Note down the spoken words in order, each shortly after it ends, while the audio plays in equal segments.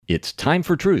It's Time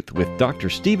for Truth with Dr.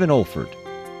 Stephen Olford.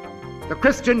 The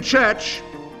Christian church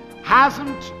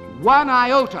hasn't one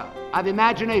iota of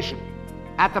imagination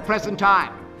at the present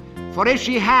time. For if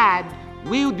she had,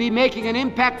 we would be making an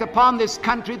impact upon this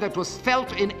country that was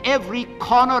felt in every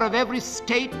corner of every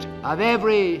state, of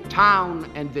every town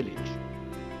and village.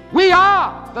 We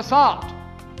are the salt.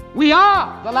 We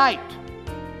are the light.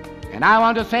 And I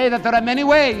want to say that there are many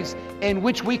ways in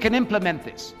which we can implement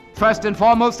this. First and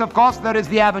foremost, of course, there is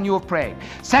the avenue of praying.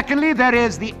 Secondly, there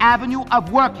is the avenue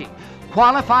of working.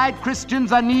 Qualified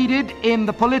Christians are needed in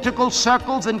the political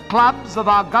circles and clubs of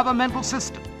our governmental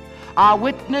system. Our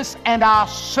witness and our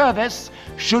service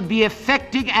should be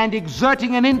effecting and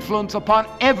exerting an influence upon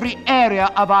every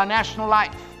area of our national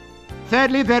life.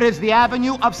 Thirdly, there is the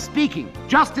avenue of speaking.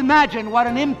 Just imagine what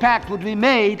an impact would be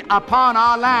made upon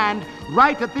our land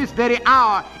right at this very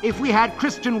hour if we had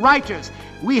Christian writers,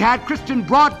 we had Christian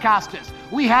broadcasters,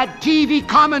 we had TV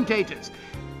commentators.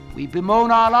 We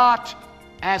bemoan our lot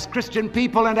as Christian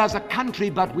people and as a country,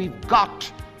 but we've got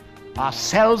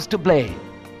ourselves to blame.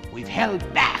 We've held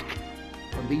back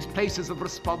from these places of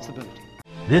responsibility.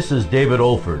 This is David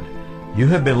Olford. You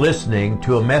have been listening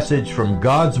to a message from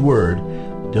God's Word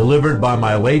delivered by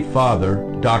my late father,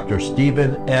 Dr.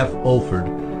 Stephen F. Olford,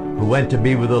 who went to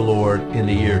be with the Lord in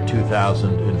the year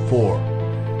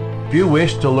 2004. If you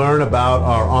wish to learn about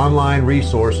our online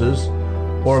resources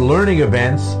or learning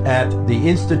events at the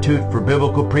Institute for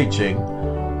Biblical Preaching,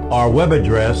 our web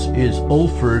address is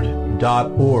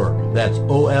olford.org. That's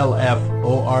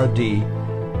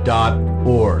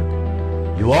olford.org.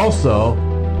 You also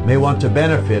may want to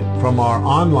benefit from our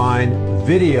online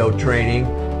video training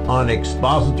on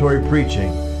expository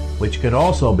preaching, which can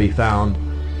also be found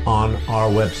on our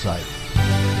website.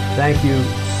 Thank you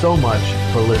so much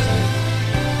for listening.